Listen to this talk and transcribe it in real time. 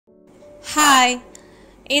Hi,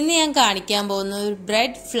 ഇന്ന് ഞാൻ കാണിക്കാൻ പോകുന്ന ഒരു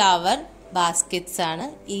ബ്രെഡ് ഫ്ലവർ ബാസ്ക്കറ്റ്സ് ആണ്.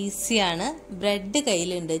 ഈസിയാണ്. ബ്രെഡ്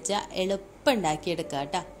കയ്യിലുണ്ട് വെച്ചാൽ എളുപ്പം ഉണ്ടാക്കിയെടുക്കാം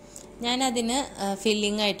കേട്ടോ. ഞാനതിന്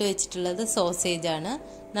ഫില്ലിംഗ് ആയിട്ട് വെച്ചിട്ടുള്ളത് സോസേജ് ആണ്.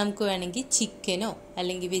 നമുക്ക് വേണമെങ്കിൽ ചിക്കനോ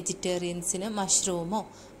അല്ലെങ്കിൽ വെജിറ്റേറിയൻസിന് മഷ്റൂമോ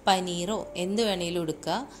പനീറോ എന്ത് വേണമെങ്കിലും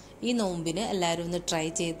എടുക്കുക. ഈ നോമ്പിന് എല്ലാവരും ഒന്ന് ട്രൈ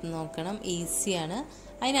ചെയ്ത് നോക്കണം. ഈസിയാണ്.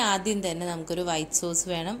 അതിന് ആദ്യം തന്നെ നമുക്കൊരു വൈറ്റ് സോസ്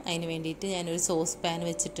വേണം. അതിന് വേണ്ടിയിട്ട് ഞാനൊരു സോസ് പാൻ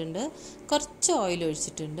വെച്ചിട്ടുണ്ട്. കുറച്ച് ഓയിൽ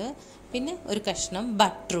ഒഴിച്ചിട്ടുണ്ട്. പിന്നെ ഒരു കഷ്ണം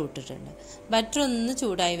ബട്ടർ ഇട്ടിട്ടുണ്ട്. ബട്ടർ ഒന്ന്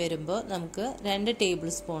ചൂടായി വരുമ്പോൾ നമുക്ക് 2 ടേബിൾ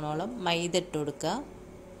സ്പൂണോളം മൈദ ഇട്ട് കൊടുക്കുക.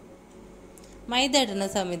 മൈദ ഇടുന്ന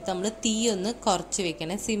സമയത്ത് നമ്മൾ തീ ഒന്ന് കുറച്ച്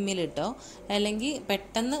വെക്കണേ, സിമ്മിലിട്ടോ, അല്ലെങ്കിൽ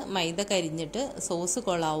പെട്ടെന്ന് മൈദ കരിഞ്ഞിട്ട് സോസ്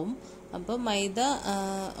കൊളാവും. അപ്പോൾ മൈദ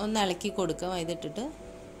ഒന്ന് ഇളക്കി കൊടുക്കുക. മൈദ ഇട്ടിട്ട്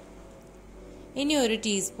ഇനി 1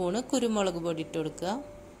 ടീസ്പൂണ് കുരുമുളക് പൊടി ഇട്ട് കൊടുക്കുക.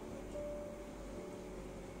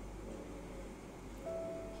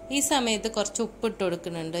 ഈ സമയത്ത് കുറച്ച് ഉപ്പിട്ട്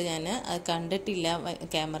കൊടുക്കുന്നുണ്ട് ഞാൻ, അത് കണ്ടിട്ടില്ല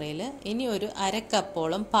ക്യാമറയിൽ. ഇനി ഒരു 1/2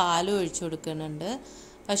 കപ്പോളം പാൽ ഒഴിച്ചു കൊടുക്കുന്നുണ്ട്,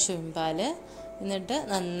 പശുവിൻ പാല്. എന്നിട്ട്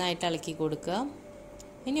നന്നായിട്ട് ഇളക്കി കൊടുക്കുക.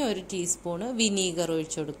 ഇനി 1 ടീസ്പൂണ് വിനീഗർ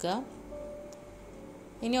ഒഴിച്ചു കൊടുക്കുക.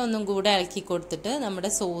 ഇനി ഒന്നും കൂടെ ഇളക്കി കൊടുത്തിട്ട് നമ്മുടെ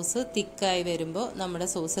സോസ് തിക്കായി വരുമ്പോൾ നമ്മുടെ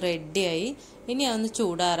സോസ് റെഡിയായി. ഇനി അതൊന്ന്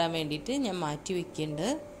ചൂടാറാൻ വേണ്ടിയിട്ട് ഞാൻ മാറ്റി വെക്കുന്നുണ്ട്.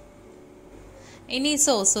 ഇനി ഈ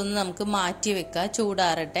സോസ് ഒന്ന് നമുക്ക് മാറ്റി വെക്കുക,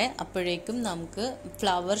 ചൂടാറട്ടെ. അപ്പോഴേക്കും നമുക്ക്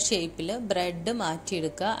ഫ്ലവർ ഷേപ്പിൽ ബ്രെഡ്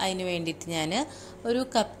മാറ്റിയെടുക്കുക. അതിന് വേണ്ടിയിട്ട് ഞാൻ ഒരു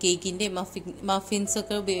കപ്പ് കേക്കിൻ്റെ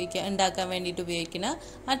മഫിൻസൊക്കെ ഉണ്ടാക്കാൻ വേണ്ടിയിട്ട് ഉപയോഗിക്കുന്ന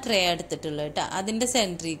ആ ട്രേ എടുത്തിട്ടുള്ളത് കേട്ടോ. അതിൻ്റെ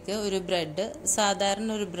സെൻട്രിക്ക് ഒരു ബ്രെഡ്,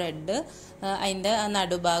 സാധാരണ ഒരു ബ്രെഡ് അതിൻ്റെ ആ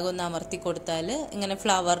നടുഭാഗം ഒന്ന് അമർത്തി കൊടുത്താൽ ഇങ്ങനെ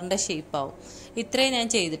ഫ്ലവറിൻ്റെ ഷേപ്പാവും. ഇത്രേ ഞാൻ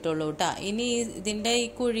ചെയ്തിട്ടുള്ളൂ കേട്ടോ. ഇനി ഇതിൻ്റെ ഈ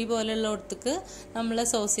കുഴി പോലെയുള്ളടത്തേക്ക് നമ്മൾ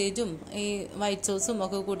സോസേജും ഈ വൈറ്റ് സോസും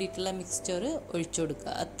ഒക്കെ കൂടിയിട്ടുള്ള മിക്സ്ചർ ഒഴിച്ചു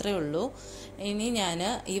കൊടുക്കുക. അത്രേ ഉള്ളൂ. ഇനി ഞാൻ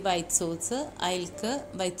ഈ വൈറ്റ് സോസ്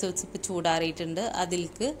ഇപ്പോൾ ചൂടാറിയിട്ടുണ്ട്.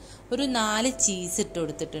 അതിലേക്ക് ഒരു 4 ചീസ് ഇട്ട്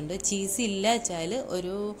കൊടുത്തിട്ടുണ്ട്. ചീസ് ഇല്ല വെച്ചാൽ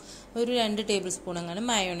ഒരു 2 ടേബിൾ സ്പൂൺ അങ്ങനെ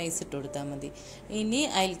മയോണൈസ് ഇട്ട് കൊടുത്താൽ മതി. ഇനി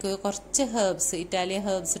അതിലേക്ക് കുറച്ച് ഹെർബ്സ്, ഇറ്റാലിയൻ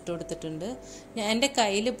ഹെർബ്സ് ഇട്ട് കൊടുത്തിട്ടുണ്ട്. എൻ്റെ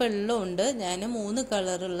കയ്യിൽ ഇപ്പോൾ ഉള്ളതുകൊണ്ട് ഞാൻ 3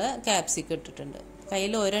 കളറുള്ള ക്യാപ്സിക്കം ഇട്ടിട്ടുണ്ട്.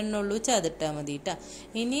 കയ്യിൽ ഒരെണ്ണുള്ളൂ വെച്ചാൽ അതിട്ടാൽ മതി കേട്ടോ.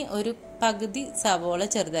 ഇനി ഒരു പകുതി സവോള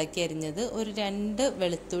ചെറുതാക്കി അരിഞ്ഞത്, ഒരു 2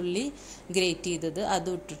 വെളുത്തുള്ളി ഗ്രേറ്റ് ചെയ്തത്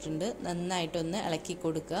അതും ഇട്ടിട്ടുണ്ട്. നന്നായിട്ടൊന്ന് ഇളക്കി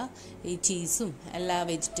കൊടുക്കുക. ഈ ചീസും എല്ലാ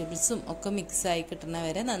വെജിറ്റബിൾസും ഒക്കെ മിക്സായി കിട്ടുന്ന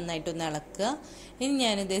വരെ നന്നായിട്ടൊന്ന് ഇളക്കുക. ഇനി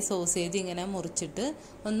ഞാനിതേ സോസേജ് ഇങ്ങനെ മുറിച്ചിട്ട്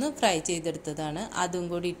ഒന്ന് ഫ്രൈ ചെയ്തെടുത്തതാണ്. അതും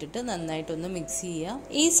കൂടി ഇട്ടിട്ട് നന്നായിട്ടൊന്ന് മിക്സ്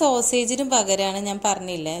ചെയ്യുക. ഈ സോസേജിന് പകരമാണ് ഞാൻ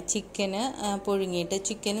പറഞ്ഞില്ലേ ചിക്കന് പുഴുങ്ങിയിട്ട്,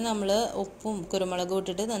 ചിക്കന് നമ്മൾ ഉപ്പും കുരുമുളകും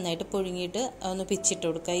ഇട്ടിട്ട് നന്നായിട്ട് പുഴുങ്ങിയിട്ട് ഒന്ന് പിച്ചിട്ട്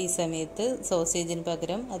കൊടുക്കുക. ഈ സമയത്ത് സോസേജിന്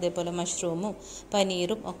പകരം അതേപോലെ മഷ്റൂമും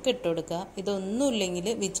പനീറും ഒക്കെ ഇട്ട് കൊടുക്കുക. ഇതൊന്നുമില്ലെങ്കിൽ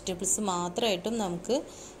വെജിറ്റബിൾസ് മാത്രമായിട്ടും നമുക്ക്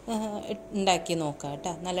ഉണ്ടാക്കി നോക്കാം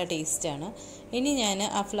കേട്ടോ. നല്ല ടേസ്റ്റാണ്. ഇനി ഞാൻ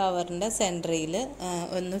ആ ഫ്ലവറിൻ്റെ സെൻറ്ററിൽ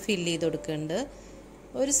ഒന്ന് ഫില്ല് ചെയ്ത് കൊടുക്കുന്നുണ്ട്.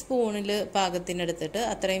 1 സ്പൂണിൽ പാകത്തിനെടുത്തിട്ട്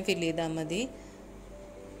അത്രയും ഫില്ല് ചെയ്താൽ മതി.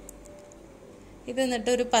 ഇത് എന്നിട്ട്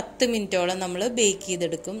ഒരു 10 മിനിറ്റോളം നമ്മൾ ബേക്ക്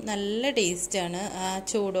ചെയ്തെടുക്കും. നല്ല ടേസ്റ്റാണ്. ആ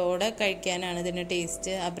ചൂടോടെ കഴിക്കാനാണ് ഇതിൻ്റെ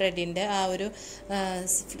ടേസ്റ്റ്. ആ ബ്രെഡിൻ്റെ ആ ഒരു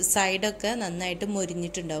സൈഡൊക്കെ നന്നായിട്ട്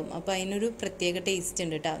മൊരിഞ്ഞിട്ടുണ്ടാവും. അപ്പോൾ അതിനൊരു പ്രത്യേക ടേസ്റ്റ്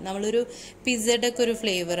ഉണ്ട് കേട്ടോ. നമ്മളൊരു പിസ്സയുടെ ഒക്കെ ഒരു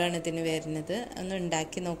ഫ്ലേവറാണ് ഇതിന് വരുന്നത്. ഒന്ന്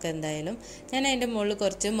ഉണ്ടാക്കി നോക്കുക എന്തായാലും. ഞാൻ അതിൻ്റെ മുകളിൽ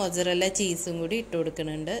കുറച്ച് മൊസറല്ല ചീസും കൂടി ഇട്ട്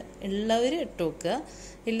കൊടുക്കുന്നുണ്ട്. ഉള്ളവർ ഇട്ട് നോക്കുക,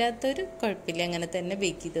 ഇല്ലാത്തവർ കുഴപ്പമില്ല, അങ്ങനെ തന്നെ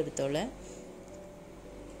ബേക്ക് ചെയ്തെടുത്തോളൂ.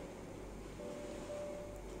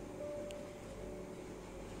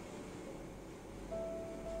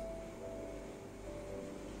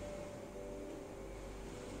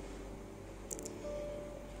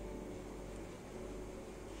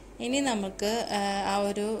 ഇനി നമുക്ക് ആ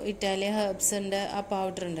ഒരു ഇറ്റാലിയൻ ഹെർബ്സിൻ്റെ ആ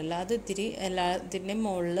പൗഡർ ഉണ്ടല്ലോ, അത് ഇത്തിരി എല്ലാത്തിൻ്റെ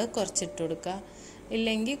മുകളിൽ കുറച്ചിട്ട് കൊടുക്കുക,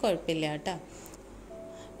 ഇല്ലെങ്കിൽ കുഴപ്പമില്ല കേട്ടോ.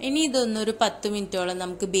 ഇനി ഇതൊന്നൊരു 10 മിനിറ്റോളം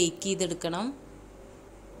നമുക്ക് ബേക്ക് ചെയ്തെടുക്കണം.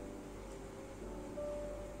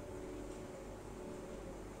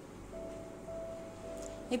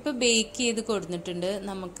 ഇപ്പോൾ ബേക്ക് ചെയ്ത് കൊടുത്തിട്ടുണ്ട്.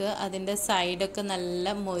 നമുക്ക് അതിൻ്റെ സൈഡൊക്കെ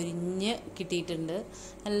നല്ല മൊരിഞ്ഞ് കിട്ടിയിട്ടുണ്ട്.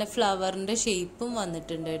 നല്ല ഫ്ലവറിൻ്റെ ഷേപ്പും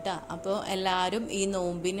വന്നിട്ടുണ്ട് കേട്ടോ. അപ്പോൾ എല്ലാവരും ഈ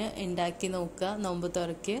നോമ്പിന് ഉണ്ടാക്കി നോക്കുക. നോമ്പ്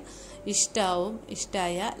തുറക്ക് ഇഷ്ടമാവും.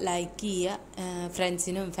 ഇഷ്ടമായ ലൈക്ക് ചെയ്യുക,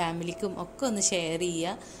 ഫ്രണ്ട്സിനും ഫാമിലിക്കും ഒക്കെ ഒന്ന് ഷെയർ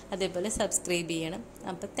ചെയ്യുക, അതേപോലെ സബ്സ്ക്രൈബ് ചെയ്യണം.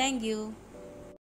 അപ്പോൾ താങ്ക് യു.